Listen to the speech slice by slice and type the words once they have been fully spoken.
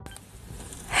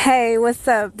Hey, what's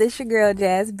up? This your girl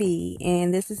Jazz B,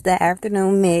 and this is the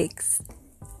afternoon mix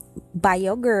by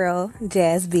your girl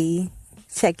Jazz B.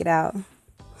 Check it out.